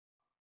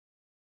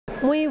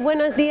Muy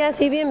buenos días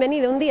y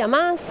bienvenido un día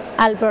más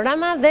al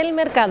programa del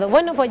mercado.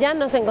 Bueno, pues ya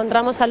nos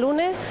encontramos a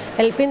lunes,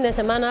 el fin de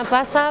semana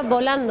pasa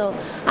volando.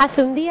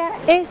 Hace un día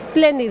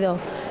espléndido,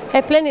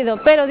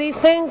 pero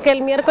dicen que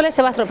el miércoles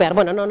se va a estropear.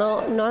 Bueno, no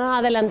nos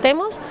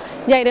adelantemos,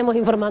 ya iremos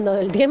informando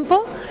del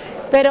tiempo.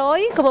 Pero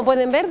hoy, como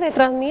pueden ver,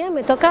 detrás mía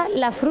me toca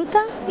la fruta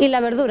y la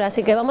verdura,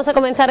 así que vamos a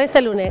comenzar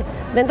este lunes.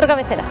 Dentro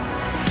cabecera.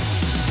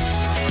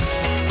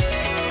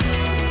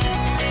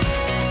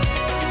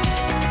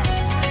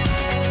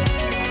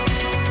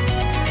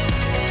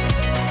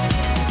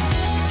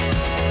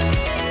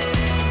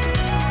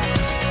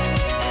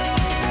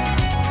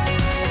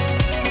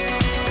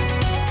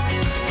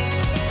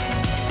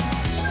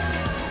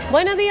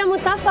 Buenos días,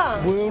 Mustafa.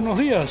 Buenos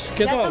días,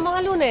 ¿qué tal? Ya estamos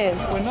a lunes.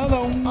 Pues nada,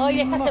 hoy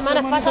estas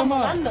semanas pasan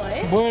volando,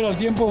 ¿eh? Vuela, el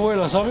tiempo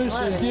vuela, ¿sabes?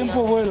 Madre el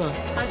tiempo mía. vuela.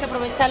 Hay que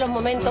aprovechar los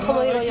momentos,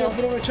 como digo yo. Hay que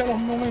aprovechar los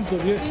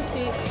momentos, bien. Sí, sí.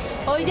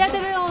 Hoy ya te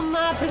veo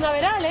más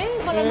primaveral, ¿eh?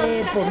 Con las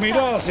manguitas Pues cortas.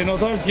 mira, se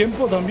nota el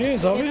tiempo también,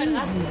 ¿sabes? Sí, es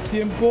verdad. El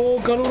tiempo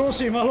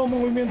caluroso y más los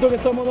movimientos que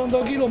estamos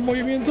dando aquí, los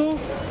movimientos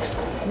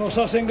nos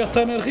hacen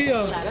gastar energía.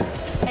 Claro.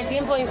 ¿El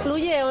tiempo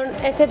influye,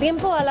 este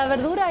tiempo, a la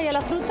verdura y a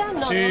la fruta?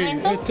 No, Sí, de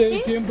momento, este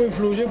 ¿sí? tiempo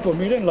influye, pues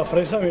miren, la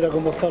fresa, mira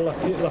cómo están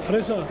las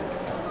fresas.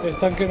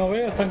 Están que no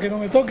vea, están que no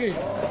me toque.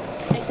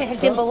 Este es el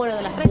tiempo bueno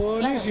de las fresas,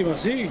 Buenísima,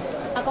 sí.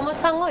 claro. ¿A cómo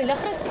están hoy las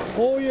fresas?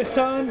 Hoy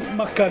están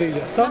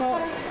mascarillas, están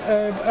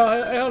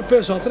es al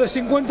peso, a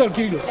 3,50 el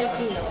kilo. El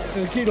kilo.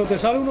 El kilo, te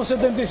sale unos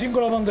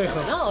 75 la bandeja.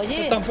 No,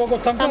 oye. Que tampoco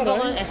es tan cara,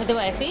 ¿eh? Eso te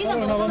iba a decir.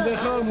 Bueno, una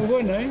bandeja muy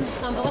buena, ¿eh?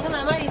 Tampoco está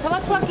nada mal. ¿Y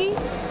estabas tú aquí?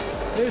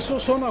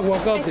 Esos son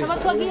aguacates. Estabas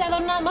tú aquí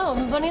adornando,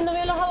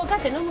 poniéndome los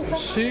aguacates, ¿no,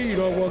 Mustafa? Sí,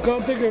 los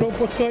aguacates que los he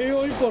puesto ahí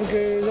hoy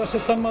porque ya se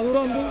están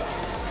madurando.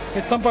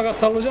 Están para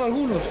gastarlos ya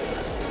algunos.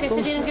 ¿Qué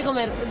se tienen que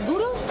comer?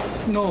 ¿Duros?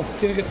 No,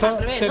 tiene que estar Al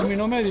revés, ¿no?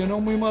 término medio, no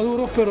muy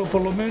maduros, pero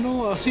por lo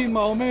menos así,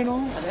 más o menos,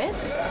 A ver.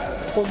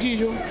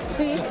 poquillo.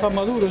 Sí. Están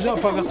maduros ya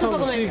Este para está a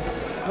punto gastarlos, para sí.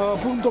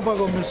 A punto para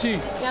comer, sí.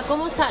 ¿Ya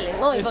cómo salen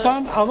hoy?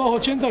 Están a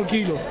 2,80 el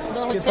kilo,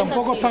 2,80 que el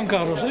tampoco kilo. están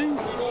caros, ¿eh?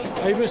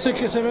 Hay veces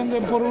que se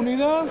venden por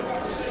unidad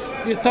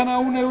y están a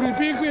 1 euro y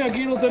pico y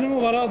aquí lo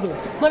tenemos barato.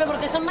 Bueno,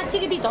 porque son más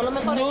chiquititos, los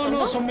mejores.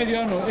 No, son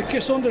medianos, es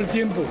que son del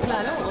tiempo.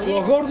 Claro, oye.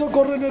 Los gordos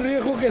corren el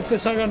riesgo que te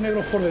salgan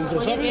negros por dentro,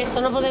 Oye, ¿sabes? que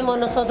eso no podemos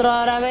nosotros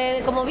ahora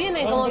ver cómo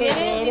vienen, Hombre,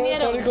 claro,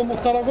 vinieron. tal y como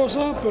está la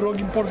cosa, pero lo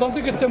importante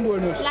es que estén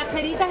buenos. Las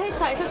peritas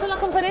estas, ¿esas son las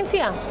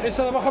conferencias?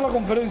 Esa de abajo es la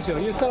conferencia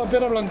y esta es la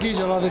pera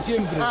blanquilla, la de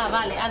siempre. Ah,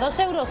 vale, a 2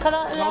 euros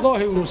cada. A 2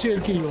 euros, sí,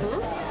 el kilo.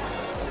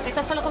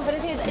 ¿Estas son las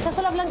conferencias? ¿Estas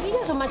son las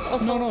blanquillas o más? O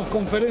son... No,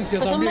 conferencia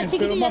Pues son también, más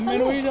pero chiquitillas más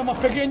también. menuilla, más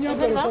pequeña, Es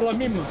pero verdad. son las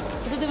mismas.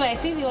 Eso te iba a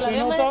decir, digo, la Se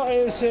veo más...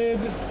 nota, se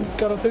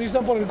caracteriza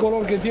por el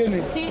color que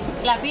tiene. Sí,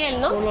 la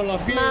piel, ¿no? Por la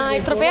piel, Más el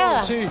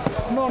estropeada. color, sí.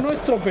 No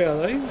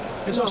estropeada, ¿eh?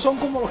 Esos son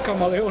como los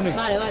camaleones.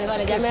 Vale,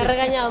 ya Que me sí. ha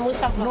regañado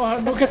Mustafa.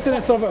 No que estén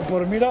estropeadas,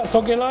 pues mira,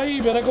 tóquela ahí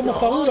y verá cómo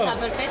está dura. Está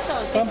perfecto.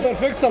 sí, Están sí.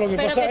 perfectas, lo que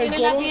Pero pasa que es el tiene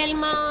la color. piel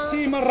más...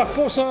 Sí, más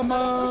rasposa,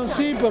 más.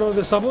 Sí, pero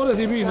de sabor es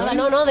divino. Nada, ¿eh?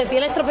 no, de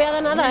piel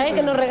estropeada nada,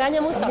 que nos regaña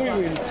Mustafa.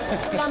 Muy bien.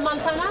 Las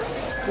manzanas,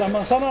 La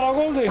manzana a la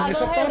Golden, A 2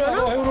 esa está euros, a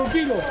 ¿no? 2 euros el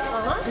kilo.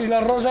 Ajá. Y la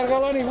Royal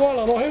Galán igual,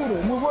 a 2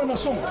 euros. Muy buenas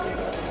son.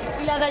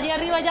 y las de allí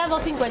arriba ya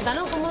 2,50,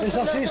 ¿no? ¿Cómo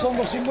Esas sí son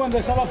 2,50.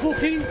 Esa es la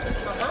Fuji.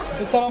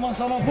 Ajá. Esta es la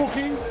manzana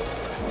Fuji.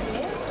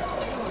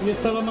 Y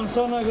esta es la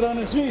manzana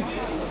Gran Smith.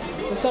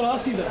 Esta es la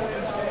ácida,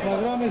 la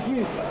Gran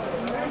Smith.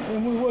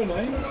 Es muy buena,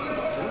 ¿eh?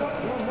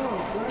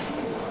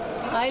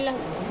 Ahí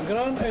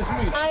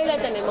la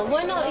tenemos.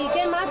 Bueno, ¿y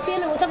qué más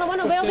tiene, Mustafa?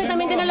 Bueno, veo que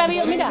también tiene el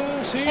avío, mira,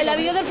 Sí, el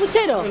avío del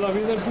puchero. El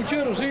avío del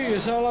puchero, sí.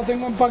 Esa la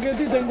tengo en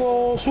paquete y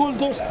tengo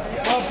sueltos.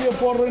 Apio,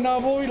 porro y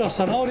nabo y la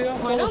zanahoria.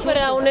 Bueno, todo pero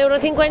a suelto. 1,50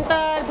 € el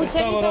Está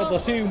pucherito. barata,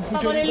 sí, un pucherito.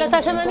 ¿Para ponerlo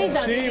esta semanita?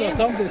 Qué Sí, bien.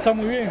 bastante, está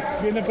muy bien.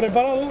 Viene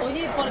preparado.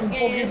 Oye, un porque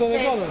poquito de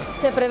cada.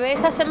 se prevé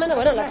esta semana,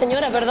 bueno, la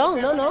señora,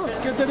 perdón, no,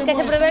 ¿Qué tenemos que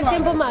se prevé el encima?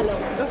 tiempo malo.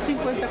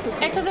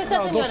 2,50 Esto es de esa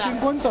No, señora.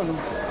 2,50 no.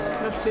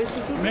 No sé,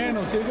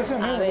 Menos, tiene que ser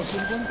menos. ver.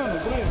 2,50 no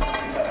creo.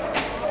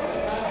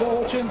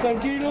 2,80 el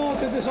kilo,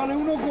 te sale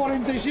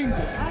 1,45.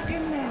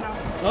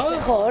 ¿Ah?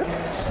 Mejor,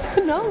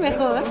 no,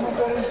 mejor. 1,45.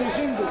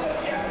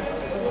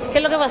 ¿Qué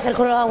es lo que va a hacer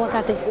con los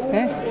aguacates?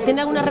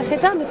 ¿Tiene alguna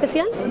receta muy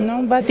especial? No,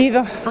 un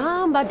batido.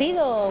 Ah, un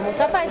batido.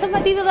 Mustafa, esos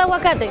batidos de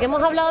aguacate que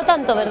hemos hablado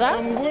tanto, ¿verdad?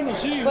 Está muy bueno,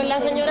 sí. Pues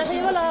la señora se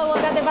lleva los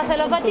aguacates para hacer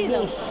los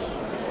batidos.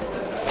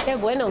 Qué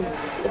bueno.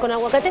 ¿Con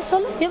aguacate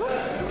solo lleva?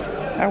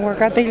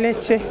 Aguacate y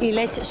leche. Y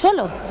leche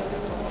solo.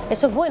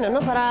 Eso es bueno, ¿no?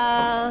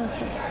 Para,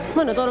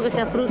 bueno, todo lo que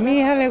sea A fruta. mi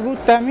hija le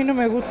gusta, a mí no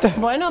me gusta.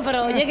 Bueno,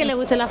 pero oye, que le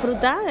guste la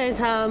fruta,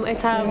 está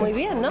muy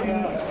bien, ¿no?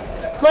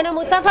 Bueno,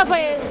 Mustafa,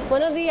 pues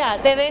buenos días.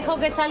 Te dejo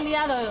que estás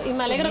liado y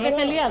me alegro que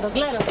estés liado,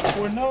 claro.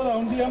 Pues nada,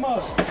 un día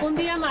más. Un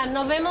día más.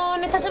 ¿Nos vemos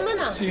en esta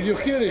semana? Si Dios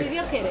quiere. Si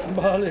Dios quiere.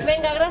 Vale.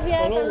 Venga,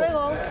 gracias. Hasta Hasta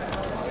luego.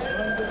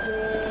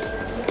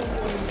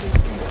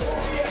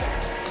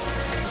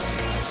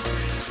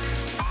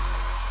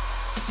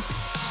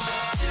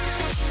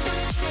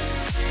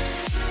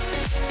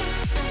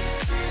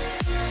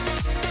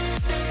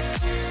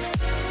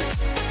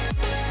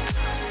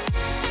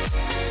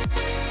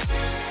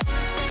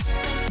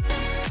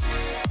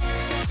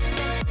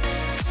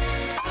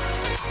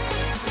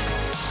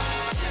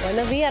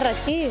 Buenos días,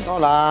 Rachid.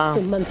 Hola.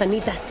 Tus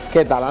manzanitas.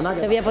 ¿Qué tal, Ana?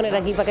 Te voy a poner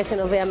aquí para que se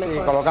nos vea mejor.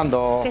 Sí,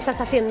 colocando. ¿Qué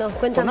estás haciendo? Pues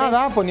Cuéntame.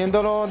 nada,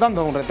 poniéndolo,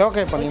 dando un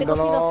retoque,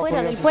 poniéndolo. cogido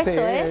fuera del puesto, sí,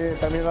 ¿eh?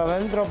 También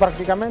adentro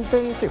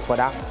prácticamente y estoy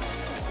fuera.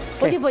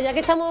 Oye, pues ya que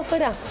estamos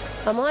fuera,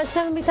 vamos a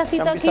echar un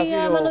vistacito Echar un aquí a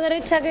vistacito. mano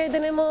derecha que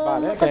tenemos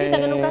Vale, unas cositas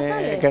que nunca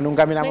salen. Que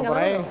nunca miramos Venga, por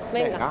ahí. vámonos,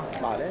 venga.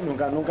 Vale,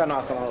 nunca nos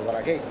ha sonado por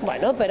aquí.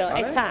 Bueno, pero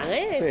Vale. están,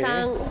 ¿eh? Sí.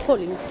 Están,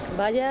 jolín,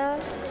 vaya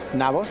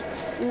Nabos.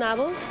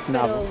 nabo,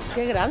 pero Nabo.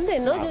 qué grande,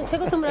 ¿no? Yo estoy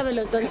acostumbrada a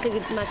verlo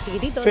más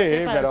chiquitito, Sí, no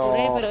sé, para el pero.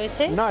 puré, pero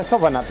ese... No, esto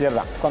es buena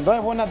tierra. Cuando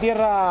es buena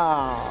tierra.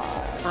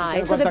 Ah, ten en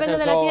eso cuenta depende que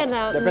de la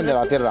tierra, Depende de la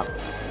Nachi. tierra.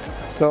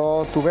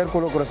 Esto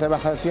tubérculo crece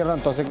baja de tierra,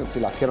 entonces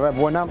si la tierra es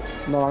buena,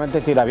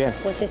 normalmente tira bien.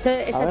 Pues esa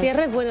A ver.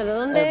 tierra es buena. ¿De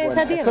dónde es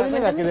esa tierra? Esto viene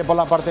de aquí Cuéntame. de por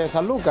la parte de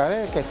San Lucas,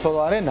 que es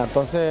todo arena,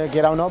 entonces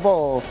quiera o no,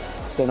 pues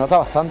se nota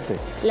bastante.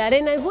 ¿La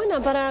arena es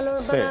buena para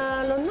los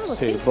nabos?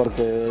 Sí,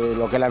 porque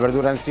lo que es la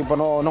verdura en sí pues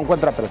no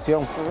encuentra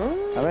presión.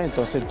 ¿Sabes?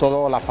 Entonces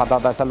todas las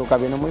patatas de San Lucas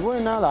vienen muy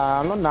buenas,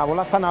 los nabos,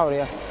 las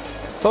zanahorias.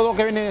 Todo lo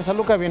que viene de San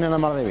Lucas viene a la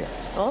mar de bien.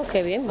 Oh,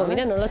 qué bien, pues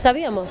mira, no lo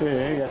sabíamos. Sí,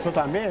 esto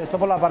también, esto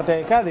por la parte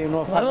de Cádiz.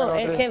 Unos Vamos,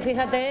 espárragos, es que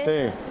fíjate,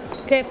 Sí.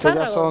 qué Estos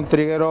ya espárragos. son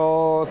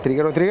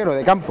trigueros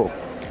de campo.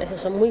 Esos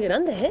son muy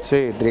grandes, ¿eh?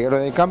 Sí,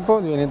 trigueros de campo,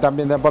 vienen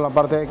también de por la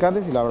parte de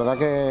Cádiz y la verdad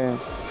que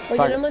Oye,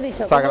 no hemos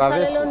dicho, se ¿cómo salen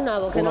agradece. los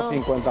nabos? Que no-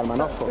 1,50 al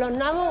manojo. ¿Los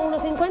nabos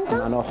 1,50?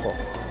 Manojo.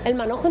 ¿El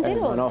manojo entero?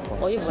 El manojo,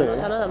 Oye, pues sí. no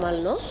está nada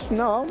mal, ¿no?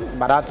 No,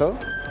 barato.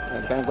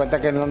 Ten en cuenta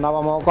que no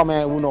vamos a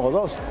comer uno o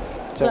dos.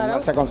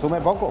 Claro. Se consume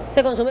poco.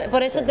 Se consume,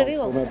 por eso te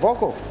digo. Consume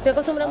poco. Estoy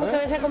acostumbrada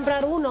muchas veces a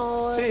comprar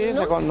uno. Sí,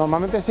 ¿no?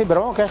 normalmente sí,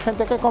 pero vamos, que hay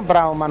gente que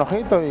compra un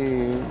manojito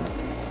y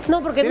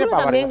No, porque tiene dura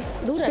para también.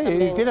 varios. Dura sí,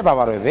 también. tiene para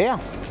varios días.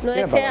 No Tiene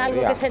es que para es algo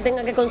varios que días. se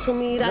tenga que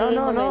consumir al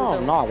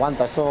momento. No,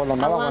 aguanta, eso los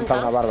nabos Aguanta. aguantan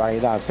una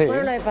barbaridad, sí.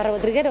 Bueno, lo de espárrago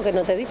triguero, que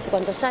no te he dicho,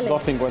 ¿cuánto sale?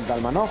 2,50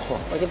 al manojo.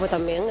 Oye, pues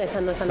también,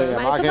 esta no está Sí, nada mal.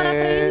 además Eso para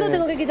que- freírlo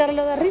tengo que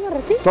quitarlo de arriba,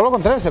 Rachid. Todo lo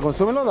contrario, se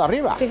consume lo de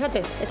arriba.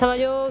 Fíjate, estaba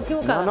yo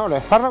equivocada. No, los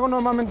espárragos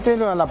normalmente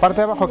la parte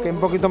de abajo que es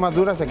un poquito más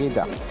dura se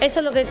quita. Eso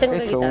es lo que tengo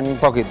que Esto, quitar. un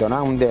poquito,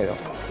 ¿no? Un dedo.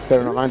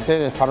 Pero normalmente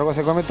el espárrago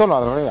se come todo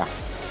lo de arriba.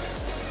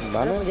 ¿Vale?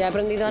 Bueno, pues ya he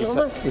aprendido algo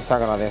más. Y se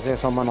agradece,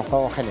 son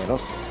manojados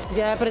generosos.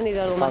 Ya he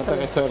aprendido algo más Aparte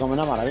que también. esto es como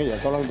una maravilla.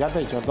 Ya te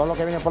he dicho, todo lo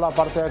que viene por la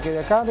parte de aquí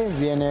de Cádiz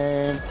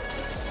viene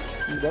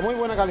de muy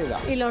buena calidad.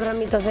 Y los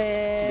ramitos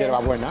de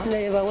Hierbabuena.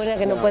 De hierbabuena,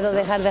 que no puedo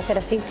dejar de hacer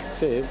así.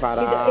 Sí,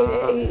 para...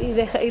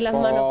 Y las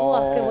manos,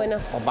 ¡buah, qué buena!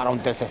 O para un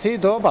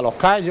tececito, para los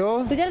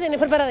callos. Tú ya la tienes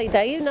preparadita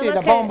ahí, nada Sí, más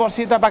le que... pongo en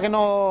bolsita para que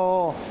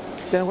no...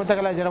 Ten en cuenta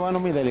que la hierbabuena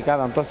es muy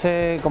delicada,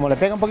 entonces como le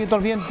pega un poquito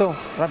el viento,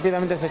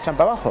 rápidamente se echan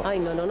para abajo. Ay,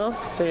 no.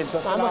 Sí,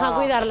 entonces Vamos a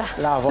cuidarla.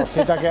 Las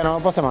bolsitas que no,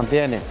 pues se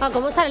mantiene. Ah,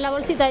 ¿cómo sale la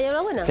bolsita de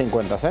hierbabuena?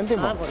 50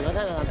 céntimos. Ah, pues no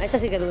está nada mal. Esa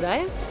sí que dura,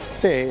 ¿eh?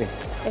 Sí.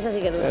 Esa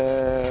sí que dura.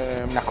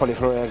 Unas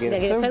coliflores de aquí De de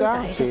aquí de Ceuta.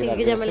 Ceuta, esa sí de que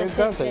aquí ya de me la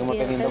Ceuta. sé, Seguimos de aquí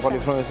de teniendo Ceuta.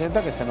 coliflor de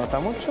Ceuta, que se nota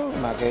mucho,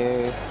 una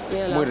que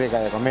Mírala. muy rica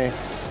de comer.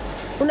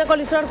 Una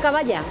coliflor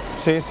caballa.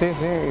 Sí.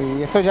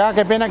 Y esto ya,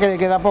 qué pena que le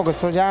queda poco,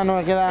 esto ya no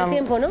le queda... El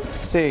tiempo, ¿no?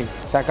 Sí,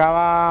 se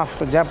acaba,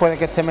 ya puede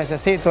que este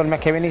mesecito, el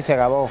mes que viene y se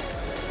acabó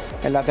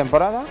en la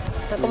temporada.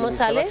 ¿Cómo Y se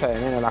sale? va a echar de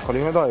menos. Las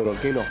coliflores 2 euros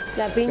el kilo.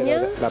 La piña.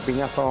 Pero las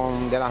piñas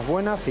son de las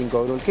buenas, 5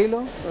 euros el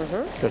kilo.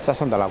 Pero estas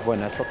son de las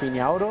buenas. Esto es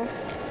piña oro.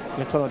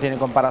 Y esto no tiene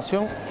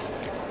comparación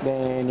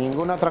de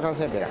ninguna otra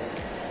clase de pera.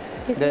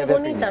 Es De muy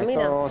bonita, piña.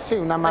 mira. Esto, sí,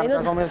 una marca Ahí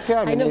nos-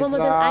 comercial. Ahí nos,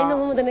 Ministra-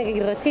 vamos a tener que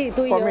ir, Rachid,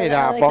 tú y Pues yo.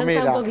 mira, a pues descansar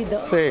mira. un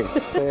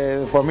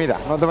poquito. Pues mira,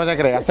 no te vayas a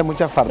creer, hace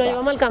mucha falta. Lo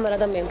llevamos al cámara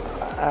también.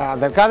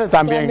 Del Cádiz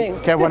también, También.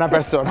 qué buena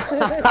persona.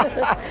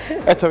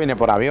 Esto viene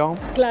por avión.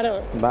 Claro,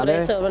 ¿Vale?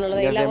 por eso. Bueno, lo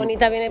de Y es Isla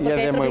Bonita viene y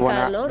porque es de muy buena,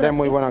 tropical, ¿no? de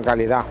muy Rachid? buena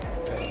calidad,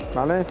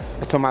 ¿vale?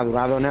 Esto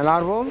madurado en el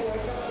árbol,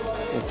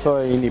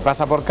 esto y ni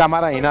pasa por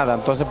cámara ni nada,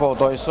 entonces pues,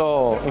 todo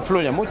eso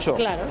influye mucho,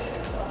 Claro.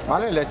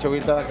 ¿vale?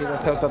 Lechuguita de aquí de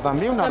Ceuta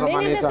también, una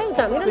 ¿También es de romanita.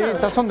 Ceuta? Mira Sí, nada.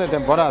 estas son de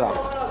temporada.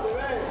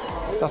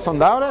 Estas son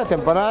de ahora, de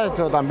temporada,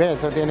 esto también,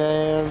 esto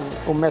tiene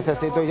un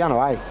mesecito y ya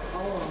no hay.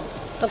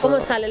 ¿Cómo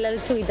sale la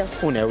lechuguita?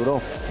 1 euro.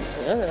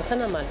 No está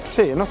nada mal.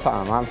 Sí, no está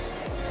mal,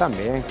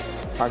 también.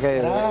 ¿Para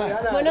qué?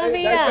 Buenos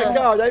días.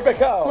 ya hay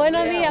pescado.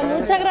 Buenos días,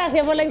 muchas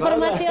gracias por la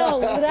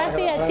información.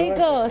 Gracias,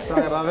 chicos. Se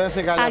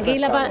agradece que haya Aquí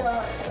pescado.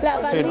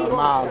 Sí,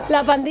 normal.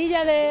 la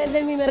pandilla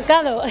de mi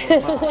mercado.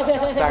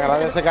 Se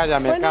agradece que haya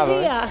mercado. Buenos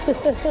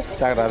días.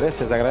 Se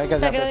agradece que Se haya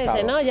agradece,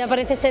 pescado. ¿no? Ya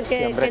parece ser que,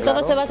 Siempre, que todo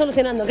claro. se va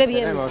solucionando. Qué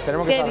bien.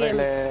 Tenemos que Qué bien.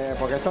 saberle,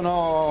 porque esto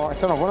no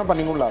es bueno para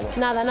ningún lado.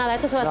 Nada,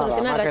 esto se va a Nada,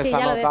 solucionar, más que Rachid, se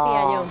ya lo nota-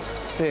 decía yo.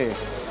 Sí.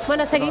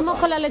 Bueno, seguimos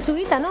con la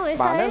lechuguita, ¿no?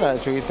 Esa Vale, es. la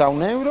lechuguita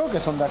 1 euro, que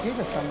son de aquí,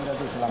 que están, mira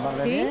tú, se las más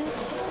de Sí. bien.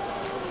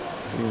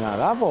 Y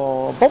nada, pues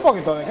un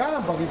poquito de cada,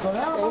 un poquito de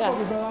agua, Venga, un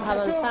poquito de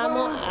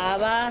avanzamos,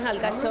 habas,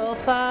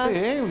 alcachofa.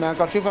 Sí, una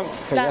alcachofa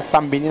que La- ya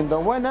están viniendo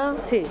buenas.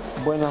 Sí.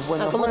 Buenas.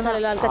 ¿Cómo sale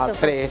la alcachofa? A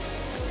 3,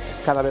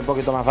 cada vez un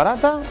poquito más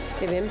barata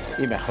Qué bien.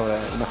 y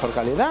mejor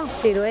calidad.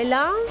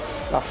 Ciruela.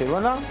 Las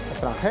ciruelas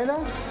extranjeras,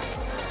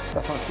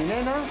 estas son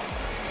chilenas,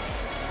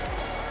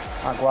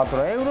 a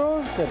 4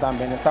 euros, que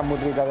también están muy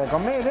ricas de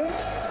comer, ¿eh?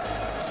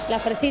 La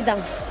fresita.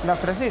 La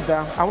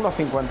fresita, a unos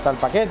 50 el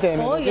paquete.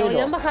 Oye, hoy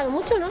han bajado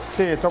mucho, ¿no?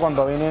 Sí, esto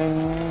cuando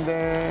vienen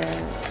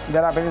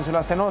de la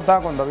península se nota,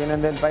 cuando vienen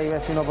del país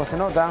vecino pues se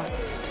nota.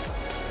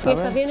 ¿Y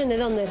estas vienen de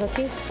dónde,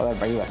 Rochi? O del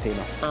país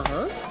vecino.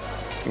 Ajá.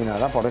 Y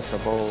nada, por eso,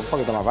 pues, un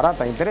poquito más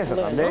barata, interesa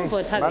Bueno, también.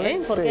 pues está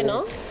bien, ¿por qué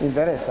no?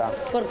 Interesa.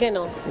 ¿Por qué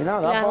no? Y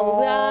nada, las pues,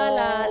 uvas,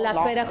 las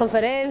peras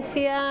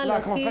conferencias, los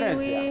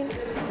kiwis.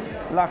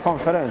 Las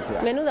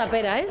conferencias. Menuda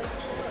pera, ¿eh?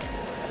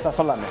 Estas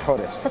son las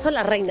mejores. Estas son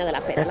las reinas de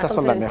las peras. Estas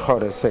son las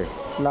mejores, sí.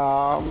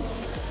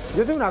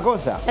 Yo tengo una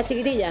cosa. Las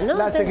chiquitillas, ¿no?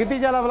 La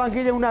chiquitilla, la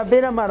blanquilla, es una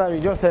pera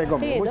maravillosa de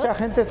comer. Sí, ¿no? Mucha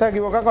gente está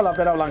equivocada con la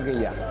pera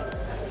blanquilla.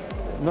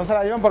 No se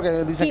la llevan porque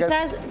dicen,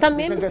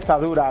 dicen que está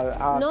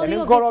dura. No, tener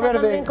digo un color que está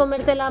verde. también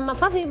comértela más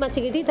fácil, más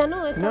chiquitita,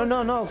 ¿no? Esta.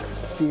 No.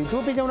 Si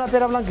tú pillas una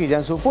pera blanquilla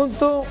en su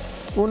punto,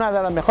 una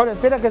de las mejores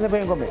peras que se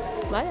pueden comer.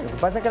 Vale. Lo que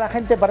pasa es que la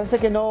gente parece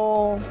que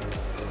no...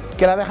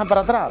 que la dejan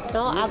para atrás.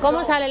 No, ¿a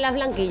cómo salen las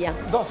blanquillas?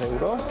 2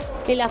 euros.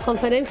 ¿Y las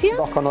conferencias?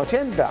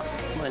 2,80.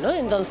 Bueno,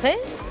 entonces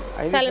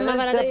Hay salen más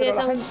diferencia, baratas y pero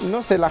la están... gente,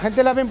 no sé, la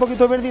gente la ve un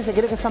poquito verde y se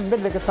cree que están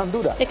verdes, que están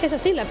duras. Es que es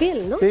así, la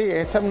piel, ¿no? Sí,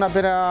 esta es una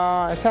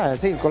pera, esta es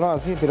así, color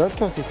así, pero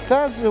esto si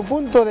está a su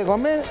punto de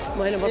comer,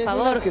 Bueno, por es una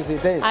favor,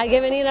 exquisitez. hay que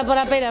venir a por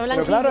la pera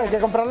blanquilla. Pero claro, hay que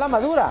comprarla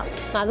madura.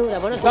 Madura,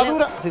 bueno, Si está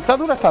dura, si está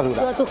dura, está tú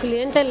dura. a tus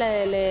clientes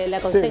le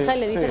aconsejas y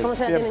le dices sí, cómo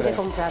se la siempre, tienen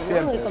que comprar, ¿no?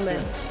 siempre, Y comer.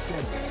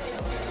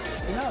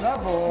 Y nada,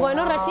 pues,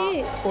 Bueno,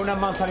 Rachi. Una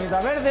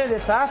manzanita verde, de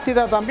esta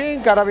ácida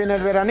también, que ahora viene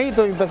el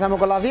veranito y empezamos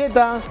con las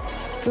dietas.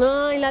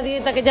 No, y la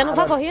dieta que ya nos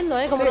va cogiendo,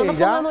 ¿eh? Como Sí, no nos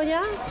pongamos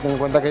ya, ten en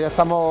cuenta que ya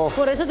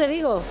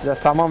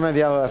estamos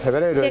mediados de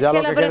febrero. si es ya que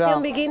lo la que operación queda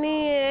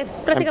bikini es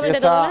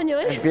prácticamente todo el año,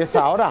 ¿eh? Empieza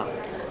ahora.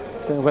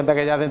 Ten en cuenta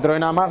que ya dentro de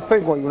marzo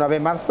y una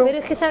vez marzo. Pero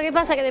es que ¿sabes qué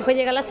pasa? Que después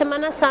llega la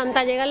Semana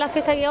Santa, llega la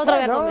fiesta y ya otra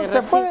vez a comer,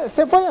 Rachi.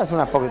 se puede hacer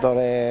unos poquitos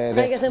de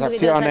Hay que hacer un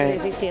poquito de excepciones,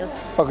 sacrificio.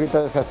 poquito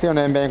de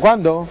excepciones de vez en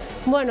cuando.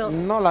 Bueno,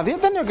 No, la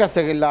dieta no hay que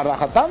seguir la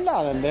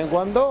rajatabla, de vez en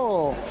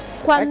cuando.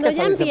 cuando hay que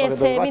ya salirse un poquito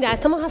empiece, del mira, bache.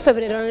 estamos a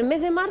febrero, en el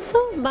mes de marzo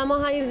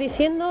vamos a ir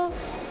diciendo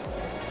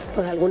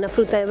pues alguna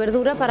fruta y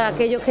verdura para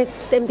aquellos que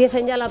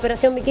empiecen ya la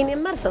operación bikini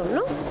en marzo,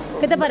 ¿no?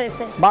 ¿Qué te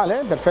parece? Vale,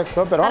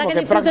 perfecto, pero Para vamos, que que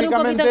disfruten un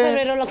prácticamente... poquito en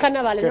febrero los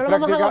carnavales, no lo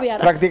vamos a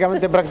agobiar.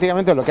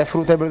 Prácticamente lo que es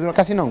fruta y verdura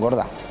casi no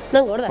engorda. No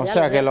engorda, O ya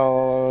sea lo que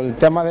sé. el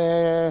tema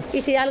de...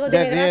 Y si algo de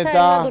tiene grasa dieta,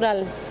 es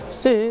natural.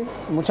 Sí,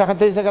 mucha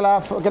gente dice que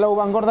la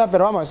uva engorda,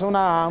 pero vamos, es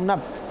una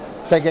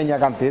pequeña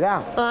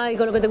cantidad. Ay,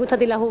 con lo que te gusta a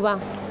ti las uvas.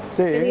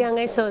 Sí. Que digan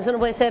eso no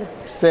puede ser.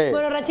 Sí.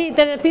 Bueno, Rachi,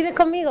 ¿te despides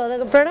conmigo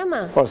del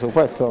programa? Por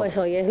supuesto. Pues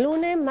hoy es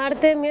lunes,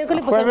 martes,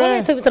 miércoles, pues el Jueves, jueves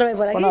estoy otra vez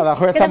por aquí. Pues nada, el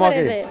jueves ¿Qué te estamos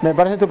aquí. parece? Me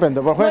parece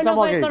estupendo. Por el jueves Bueno,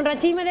 estamos pues aquí. con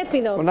Rachi me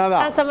despido. Pues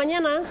nada. Hasta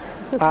mañana.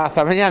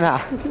 Hasta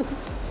mañana.